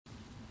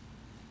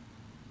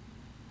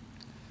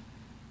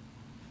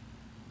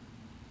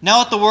Now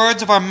let the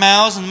words of our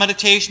mouths and the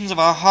meditations of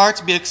our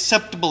hearts be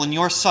acceptable in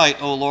your sight,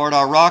 O Lord,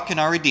 our rock and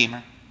our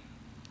Redeemer.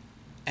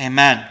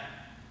 Amen.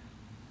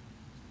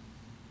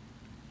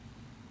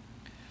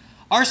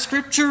 Our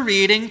scripture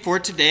reading for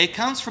today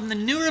comes from the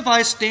New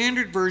Revised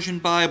Standard Version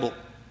Bible.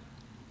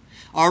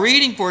 Our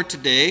reading for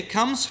today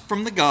comes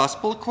from the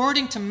Gospel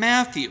according to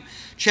Matthew,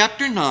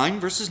 chapter 9,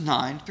 verses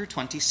 9 through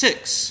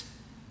 26.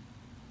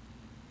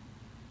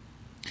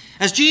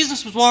 As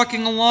Jesus was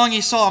walking along, he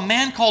saw a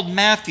man called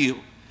Matthew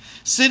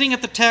sitting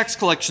at the tax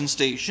collection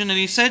station, and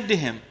he said to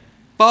him,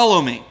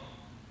 "Follow me."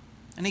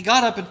 And he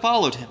got up and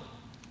followed him.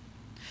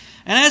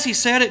 And as he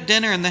sat at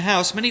dinner in the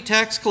house, many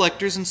tax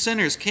collectors and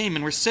sinners came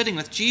and were sitting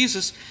with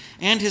Jesus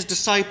and his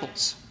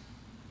disciples.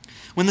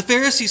 When the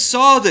Pharisees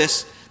saw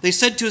this, they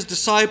said to his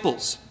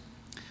disciples,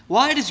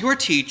 "Why does your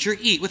teacher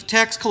eat with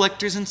tax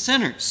collectors and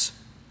sinners?"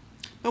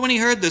 But when he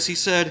heard this, he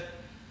said,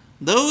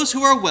 "Those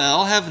who are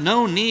well have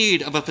no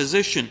need of a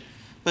physician,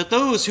 but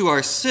those who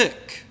are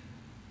sick.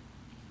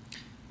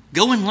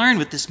 Go and learn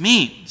what this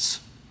means.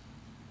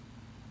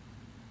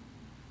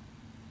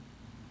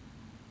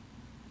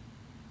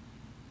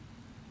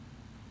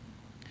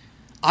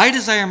 I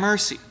desire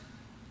mercy,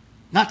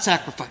 not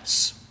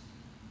sacrifice.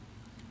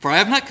 For I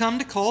have not come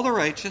to call the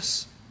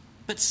righteous,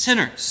 but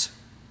sinners."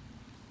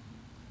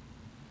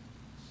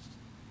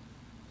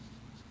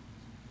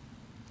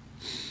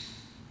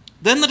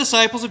 Then the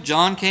disciples of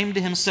John came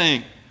to him,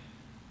 saying,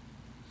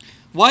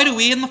 "Why do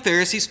we and the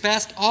Pharisees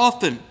fast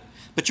often,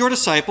 but your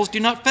disciples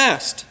do not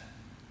fast?"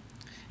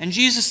 And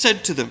Jesus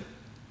said to them,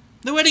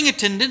 "The wedding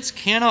attendants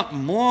cannot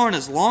mourn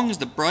as long as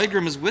the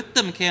bridegroom is with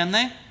them, can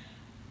they?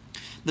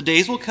 The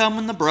days will come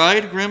when the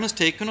bridegroom is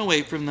taken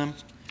away from them,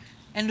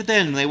 and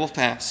then they will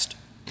fast.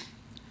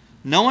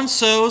 No one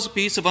sews a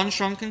piece of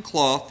unshrunken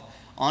cloth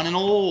on an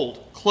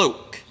old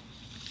cloak,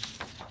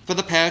 for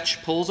the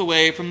patch pulls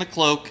away from the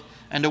cloak,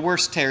 and a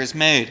worse tear is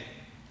made.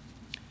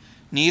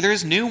 Neither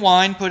is new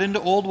wine put into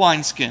old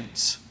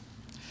wineskins.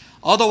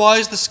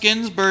 Otherwise the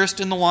skins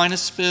burst and the wine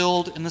is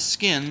spilled, and the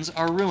skins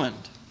are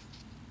ruined.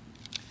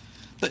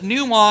 But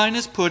new wine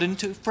is put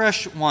into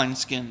fresh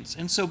wineskins,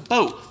 and so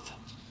both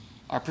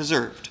are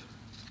preserved."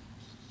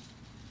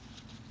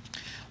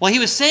 While he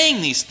was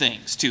saying these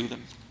things to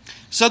them,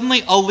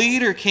 suddenly a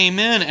leader came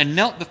in and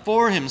knelt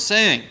before him,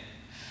 saying,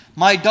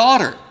 "My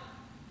daughter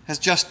has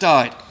just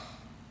died.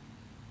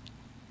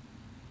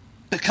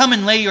 But come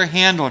and lay your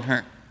hand on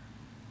her,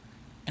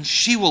 and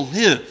she will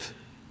live."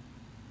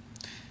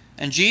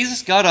 And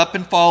Jesus got up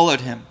and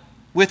followed him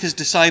with his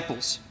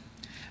disciples.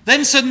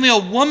 Then suddenly a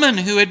woman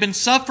who had been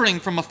suffering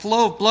from a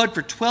flow of blood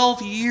for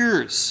 12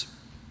 years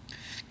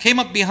came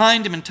up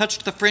behind him and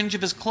touched the fringe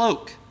of his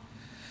cloak.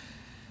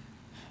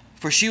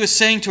 For she was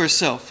saying to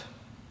herself,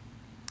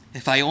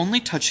 "If I only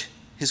touch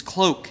his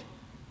cloak,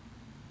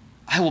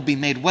 I will be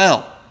made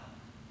well."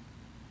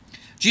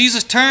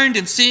 Jesus turned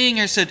and seeing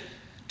her said,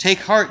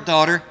 "Take heart,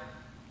 daughter,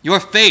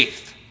 your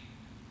faith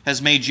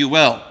has made you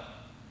well."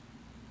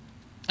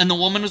 And the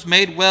woman was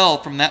made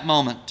well from that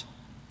moment.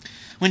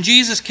 When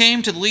Jesus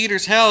came to the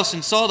leader's house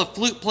and saw the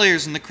flute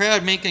players and the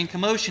crowd making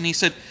commotion, he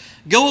said,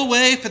 "Go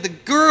away, for the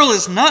girl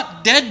is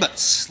not dead but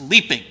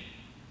sleeping."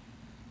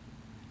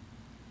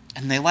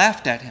 And they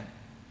laughed at him.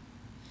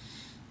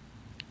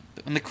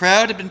 But when the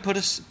crowd had been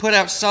put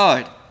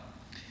outside,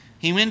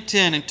 he went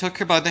in and took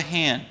her by the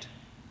hand,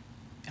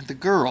 and the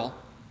girl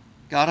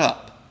got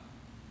up.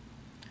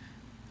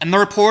 And the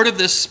report of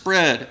this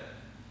spread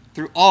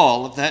through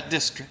all of that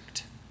district.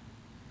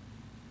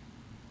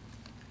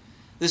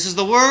 This is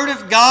the word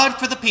of God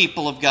for the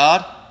people of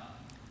God.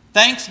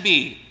 Thanks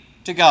be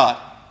to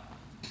God.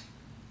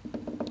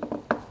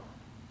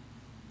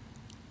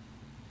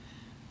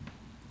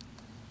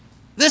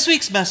 This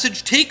week's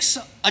message takes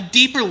a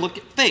deeper look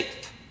at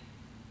faith.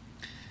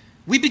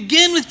 We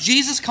begin with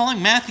Jesus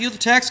calling Matthew the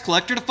tax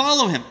collector to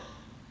follow him.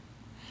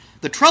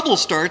 The trouble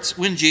starts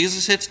when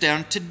Jesus sits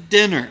down to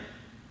dinner.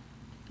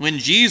 When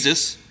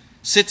Jesus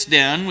sits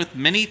down with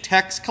many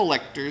tax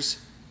collectors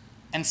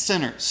and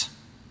sinners.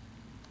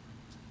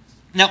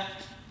 Now,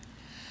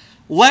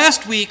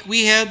 last week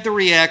we had the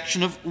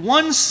reaction of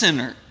one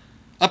sinner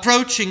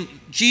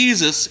approaching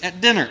Jesus at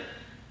dinner.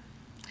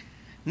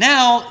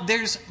 Now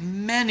there's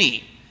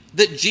many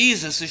that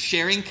Jesus is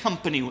sharing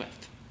company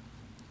with.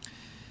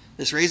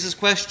 This raises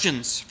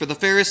questions for the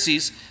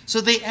Pharisees, so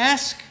they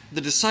ask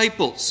the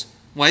disciples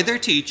why their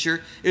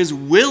teacher is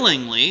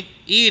willingly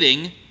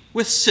eating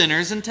with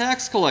sinners and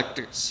tax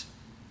collectors.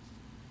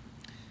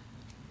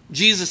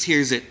 Jesus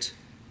hears it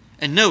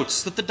and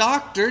notes that the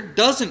doctor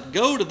doesn't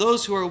go to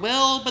those who are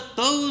well, but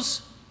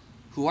those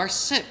who are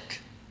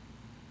sick.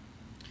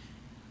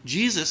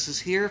 Jesus is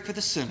here for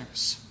the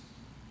sinners,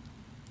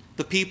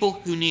 the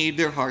people who need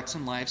their hearts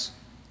and lives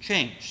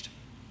changed.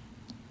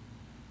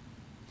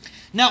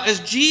 Now, as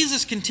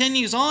Jesus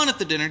continues on at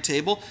the dinner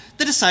table,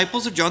 the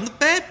disciples of John the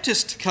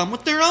Baptist come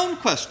with their own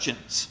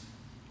questions.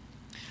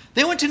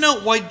 They want to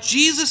know why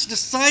Jesus'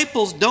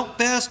 disciples don't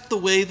fast the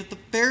way that the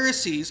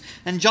Pharisees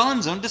and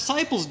John's own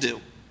disciples do.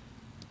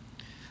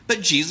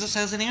 But Jesus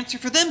has an answer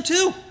for them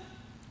too.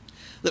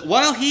 that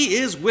while he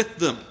is with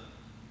them,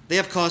 they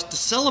have cause to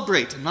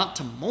celebrate and not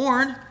to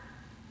mourn.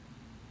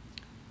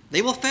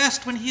 They will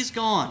fast when he's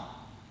gone,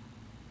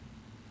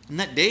 and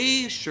that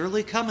day is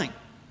surely coming.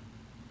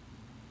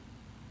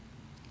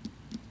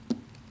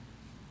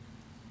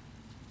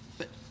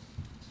 But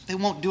they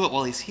won't do it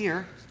while he's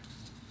here.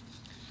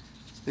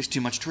 There's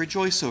too much to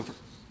rejoice over.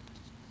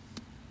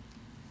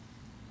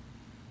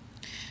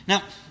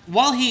 Now,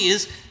 while he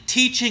is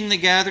teaching the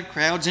gathered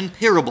crowds in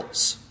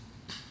parables,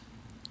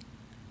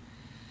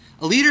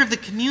 a leader of the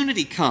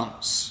community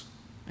comes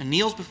and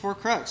kneels before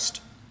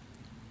Christ.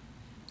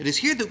 It is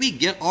here that we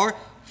get our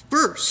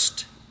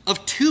first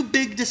of two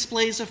big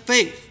displays of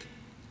faith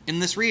in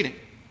this reading.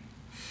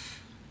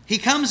 He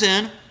comes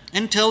in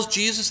and tells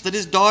Jesus that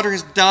his daughter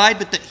has died,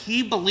 but that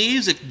he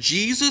believes if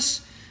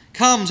Jesus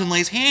comes and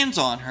lays hands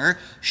on her,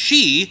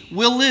 she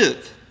will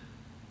live.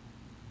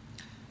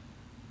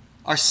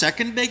 Our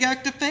second big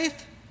act of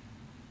faith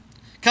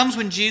comes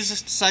when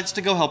Jesus decides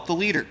to go help the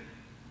leader.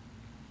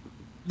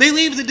 They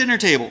leave the dinner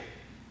table,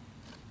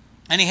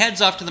 and he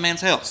heads off to the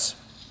man's house.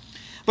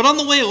 But on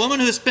the way, a woman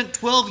who has spent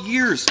 12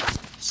 years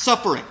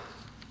suffering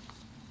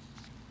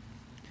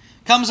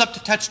comes up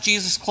to touch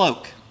Jesus'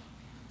 cloak.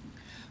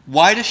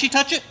 Why does she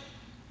touch it?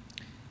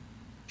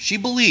 She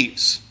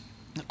believes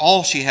that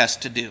all she has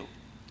to do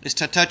is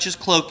to touch his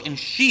cloak, and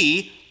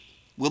she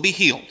will be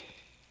healed.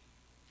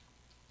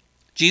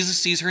 Jesus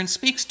sees her and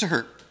speaks to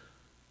her.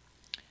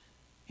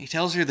 He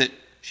tells her that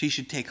she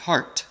should take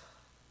heart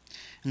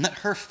and that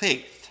her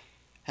faith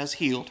has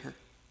healed her.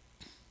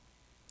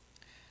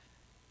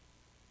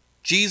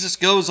 Jesus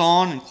goes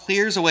on and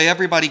clears away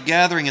everybody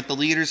gathering at the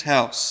leader's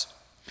house,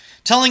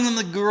 telling them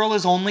the girl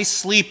is only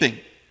sleeping.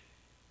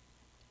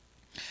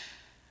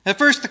 At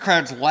first, the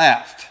crowds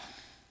laugh.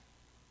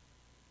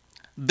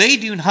 They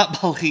do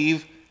not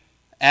believe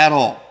at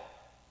all.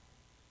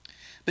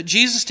 But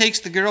Jesus takes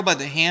the girl by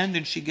the hand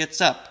and she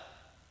gets up,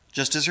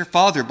 just as her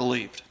father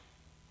believed.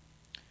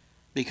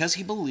 Because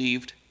he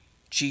believed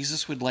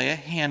Jesus would lay a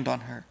hand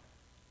on her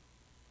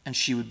and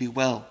she would be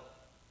well.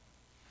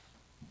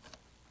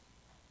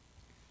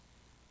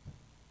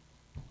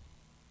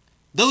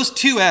 Those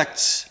two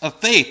acts of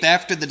faith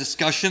after the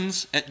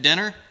discussions at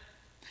dinner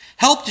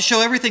help to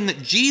show everything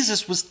that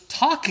Jesus was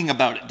talking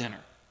about at dinner.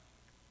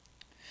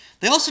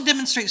 They also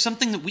demonstrate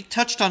something that we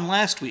touched on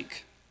last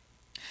week.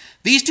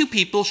 These two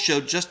people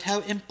showed just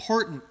how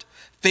important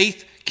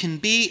faith can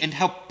be and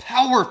how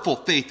powerful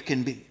faith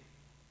can be.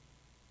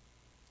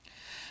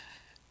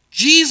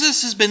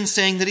 Jesus has been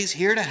saying that he's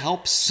here to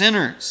help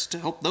sinners, to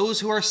help those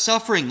who are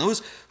suffering,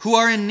 those who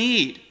are in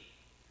need.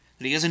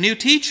 That he has a new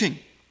teaching,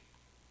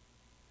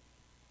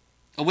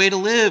 a way to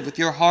live with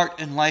your heart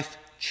and life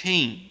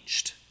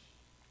changed.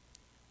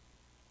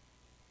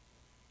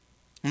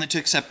 And that to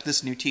accept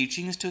this new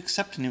teaching is to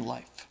accept new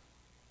life.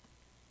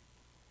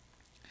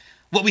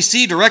 What we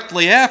see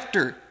directly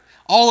after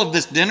all of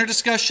this dinner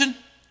discussion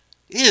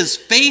is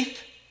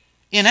faith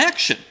in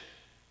action.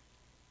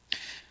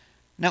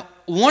 Now,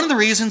 one of the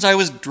reasons I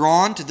was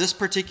drawn to this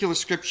particular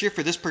scripture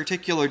for this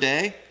particular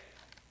day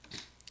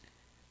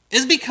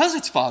is because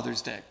it's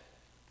Father's Day.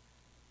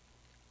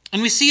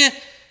 And we see a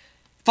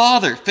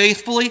father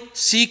faithfully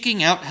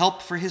seeking out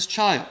help for his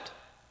child.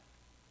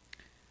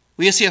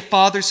 We see a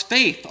father's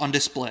faith on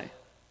display.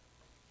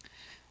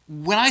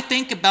 When I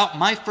think about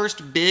my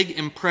first big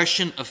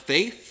impression of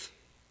faith,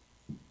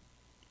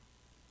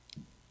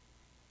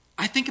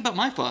 I think about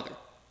my father.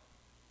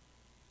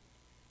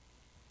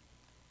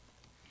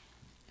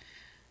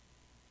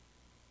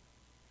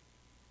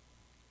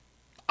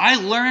 I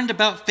learned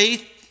about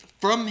faith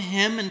from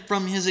him and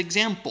from his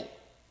example.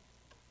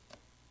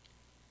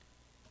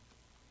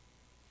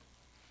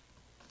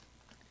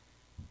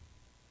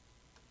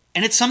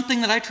 And it's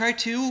something that I try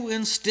to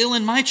instill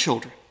in my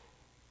children.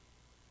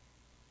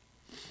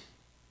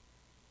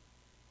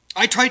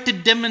 I try to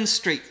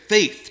demonstrate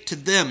faith to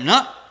them,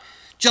 not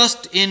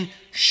just in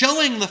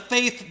showing the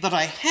faith that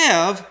I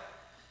have,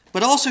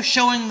 but also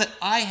showing that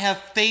I have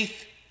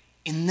faith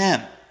in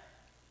them.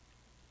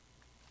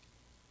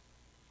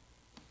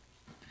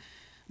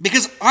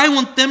 Because I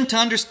want them to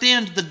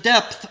understand the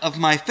depth of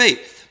my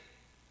faith.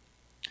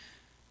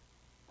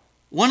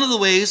 One of the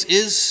ways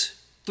is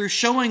through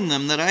showing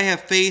them that I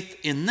have faith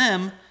in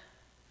them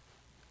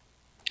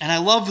and I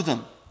love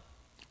them,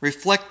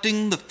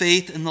 reflecting the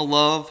faith and the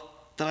love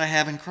that I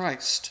have in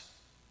Christ.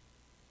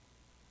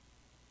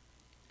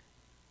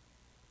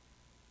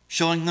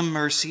 Showing them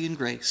mercy and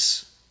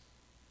grace.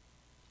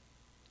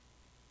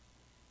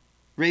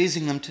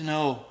 Raising them to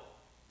know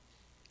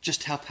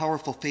just how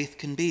powerful faith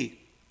can be.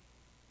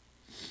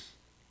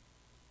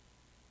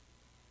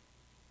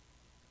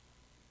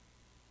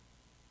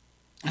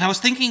 And I was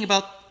thinking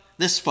about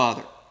this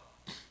father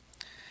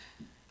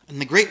and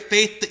the great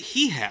faith that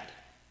he had.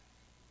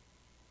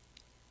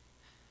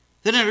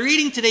 Then in a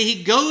reading today,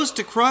 he goes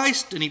to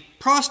Christ and he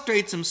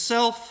prostrates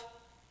himself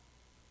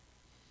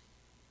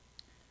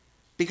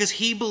because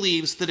he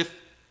believes that if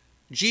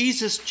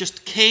Jesus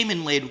just came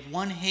and laid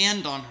one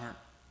hand on her,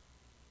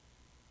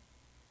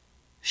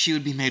 she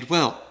would be made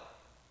well.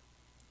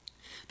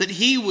 that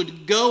he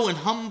would go and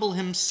humble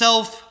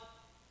himself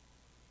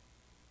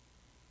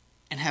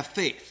and have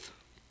faith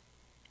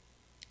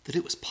that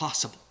it was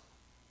possible.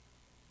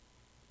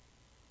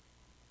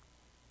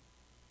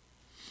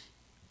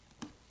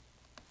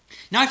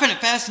 Now I find it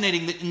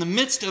fascinating that in the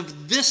midst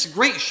of this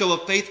great show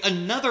of faith,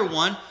 another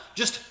one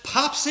just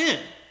pops in.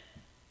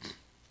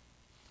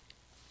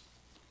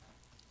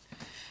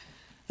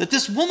 That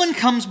this woman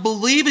comes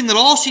believing that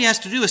all she has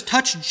to do is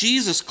touch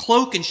Jesus'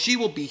 cloak and she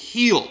will be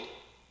healed.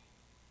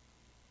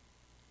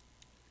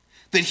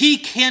 That he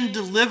can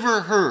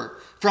deliver her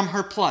from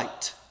her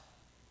plight.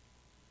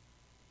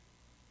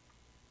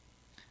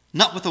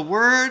 Not with a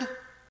word,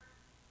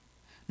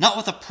 not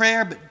with a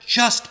prayer, but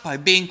just by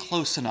being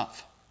close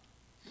enough.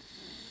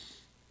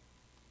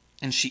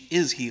 And she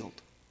is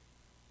healed.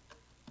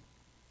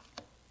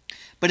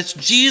 But it's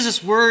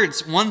Jesus'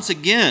 words once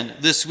again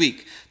this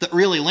week that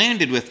really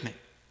landed with me.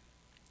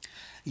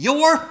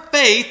 Your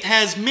faith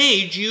has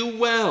made you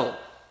well.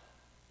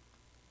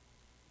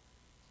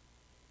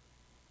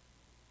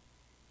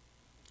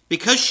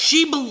 Because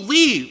she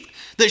believed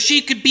that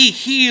she could be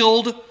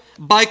healed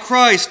by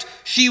Christ,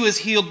 she was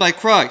healed by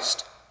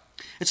Christ.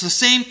 It's the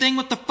same thing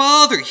with the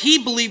father. He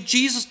believed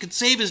Jesus could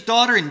save his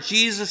daughter, and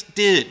Jesus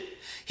did.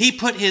 He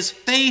put his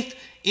faith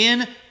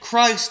in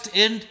Christ,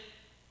 and it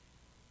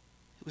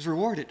was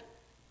rewarded.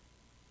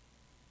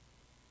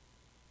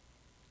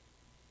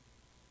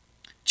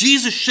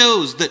 Jesus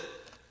shows that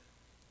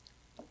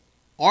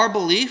our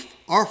belief,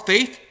 our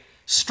faith,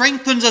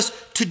 strengthens us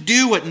to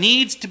do what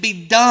needs to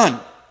be done,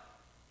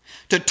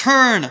 to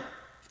turn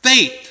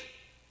faith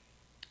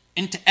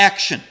into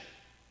action.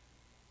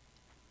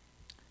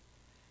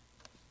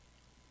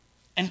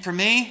 And for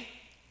me,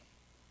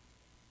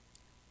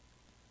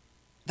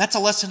 that's a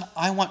lesson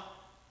I want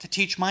to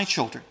teach my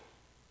children.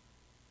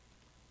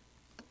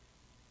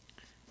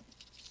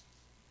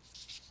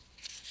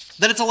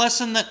 That it's a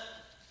lesson that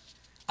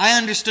I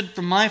understood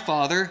from my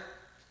father,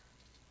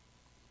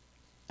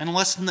 and a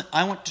lesson that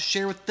I want to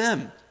share with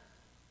them.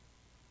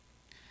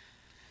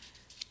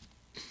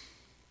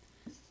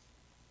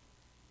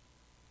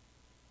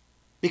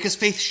 Because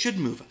faith should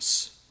move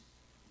us.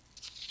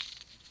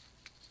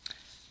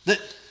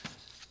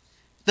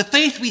 The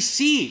faith we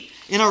see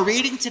in our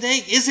reading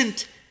today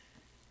isn't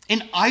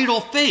an idle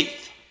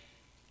faith.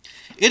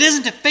 It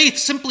isn't a faith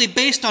simply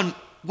based on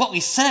what we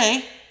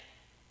say.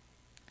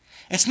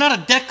 It's not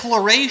a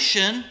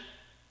declaration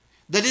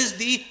that is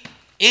the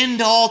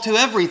end all to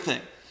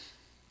everything.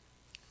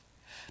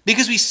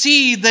 Because we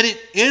see that it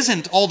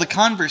isn't all the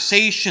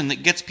conversation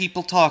that gets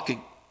people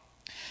talking.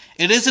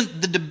 It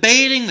isn't the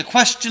debating, the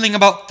questioning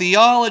about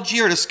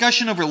theology, or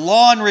discussion over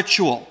law and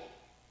ritual.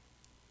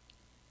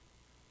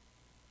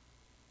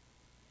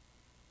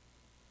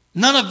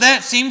 None of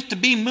that seems to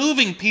be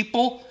moving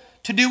people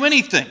to do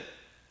anything.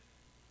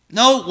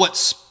 No, what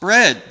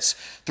spreads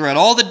throughout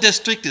all the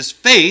district is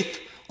faith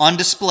on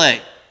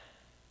display.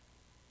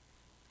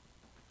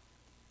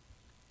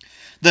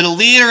 That a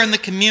leader in the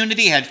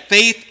community had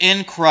faith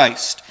in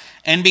Christ,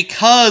 and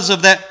because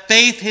of that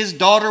faith, his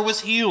daughter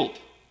was healed.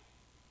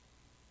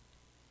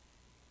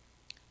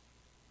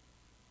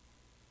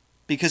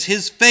 Because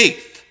his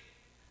faith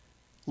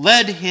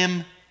led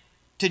him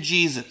to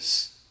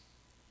Jesus.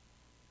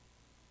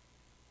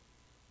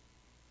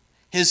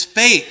 His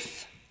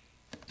faith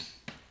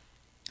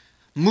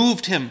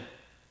moved him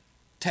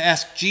to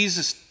ask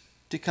Jesus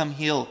to come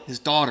heal his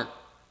daughter.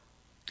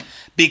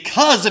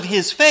 Because of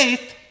his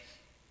faith,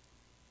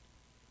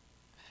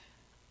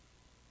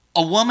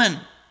 a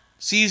woman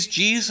sees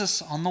Jesus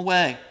on the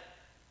way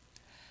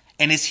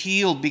and is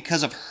healed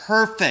because of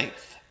her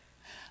faith,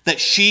 that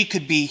she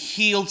could be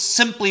healed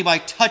simply by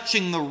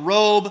touching the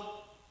robe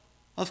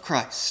of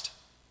Christ.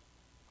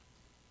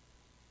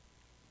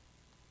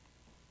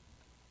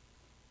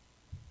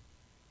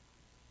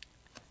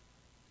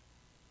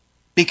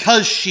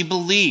 Because she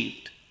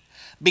believed,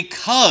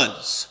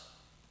 because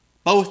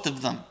both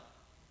of them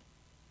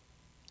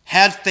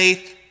had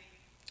faith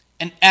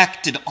and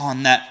acted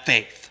on that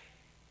faith.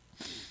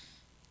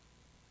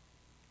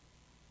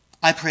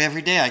 I pray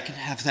every day I can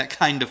have that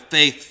kind of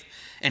faith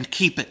and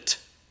keep it.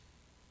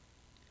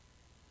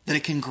 That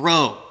it can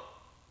grow.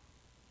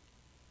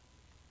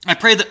 I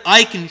pray that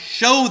I can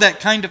show that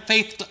kind of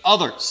faith to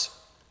others.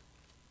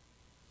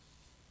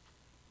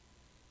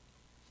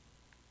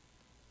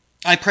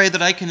 I pray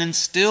that I can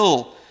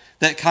instill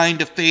that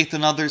kind of faith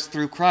in others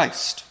through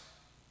Christ.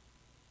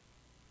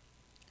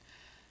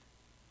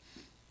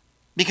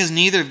 Because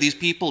neither of these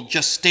people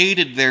just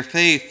stated their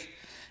faith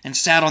and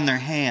sat on their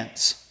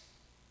hands.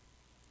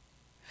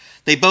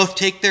 They both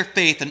take their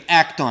faith and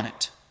act on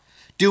it,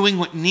 doing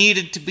what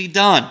needed to be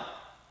done.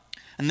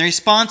 And the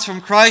response from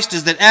Christ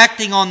is that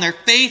acting on their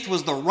faith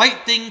was the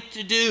right thing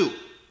to do.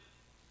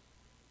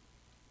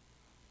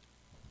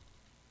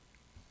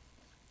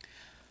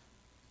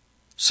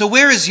 So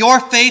where is your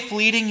faith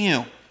leading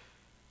you?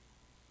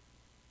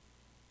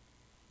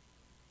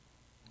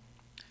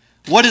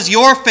 What is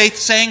your faith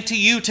saying to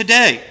you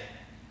today?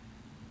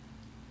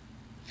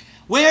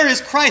 Where is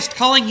Christ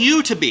calling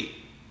you to be?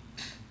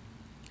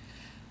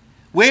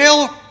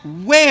 Where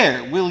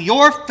will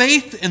your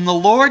faith in the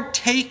Lord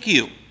take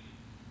you?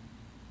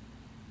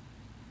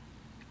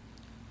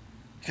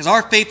 Because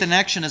our faith in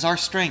action is our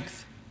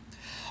strength.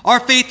 Our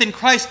faith in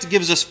Christ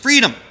gives us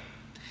freedom.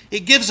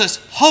 It gives us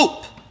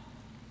hope.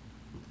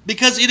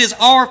 Because it is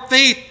our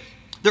faith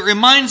that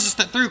reminds us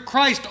that through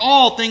Christ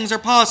all things are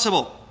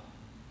possible.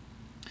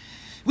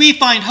 We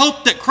find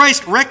hope that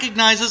Christ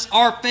recognizes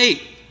our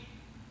faith.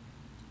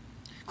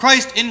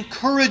 Christ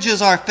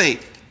encourages our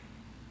faith.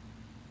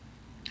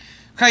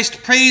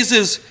 Christ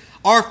praises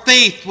our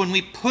faith when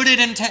we put it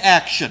into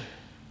action.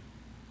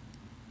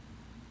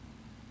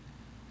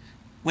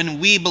 When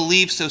we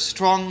believe so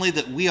strongly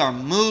that we are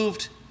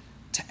moved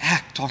to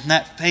act on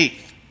that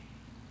faith.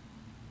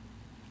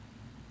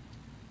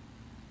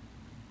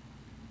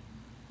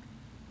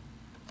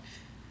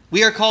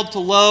 We are called to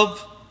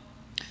love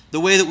the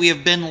way that we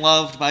have been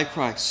loved by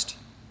Christ.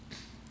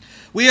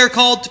 We are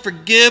called to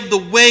forgive the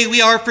way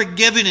we are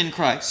forgiven in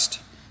Christ.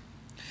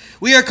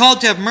 We are called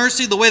to have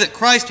mercy the way that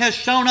Christ has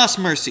shown us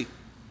mercy.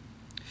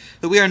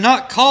 That we are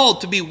not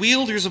called to be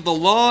wielders of the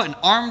law and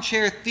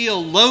armchair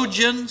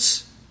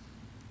theologians,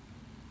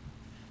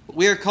 but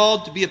we are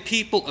called to be a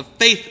people of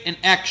faith and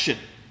action.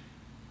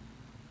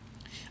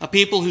 A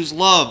people whose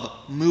love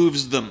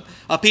moves them.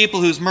 A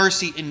people whose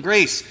mercy and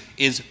grace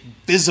is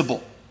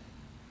visible.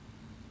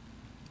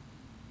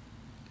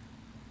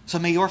 So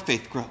may your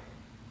faith grow.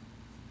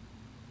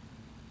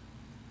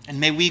 And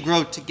may we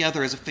grow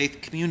together as a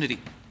faith community.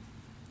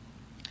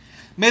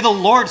 May the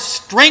Lord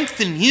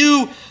strengthen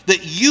you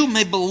that you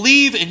may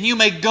believe and you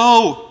may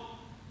go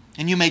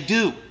and you may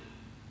do.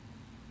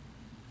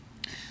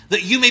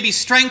 That you may be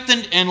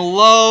strengthened in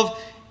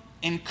love,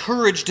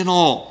 encouraged in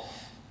all.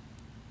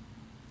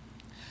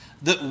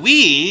 That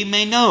we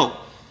may know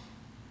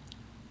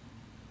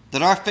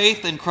that our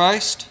faith in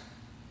Christ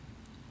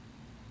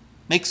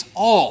makes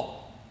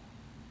all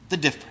the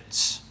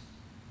difference.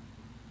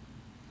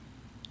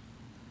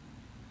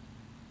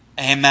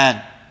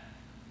 Amen.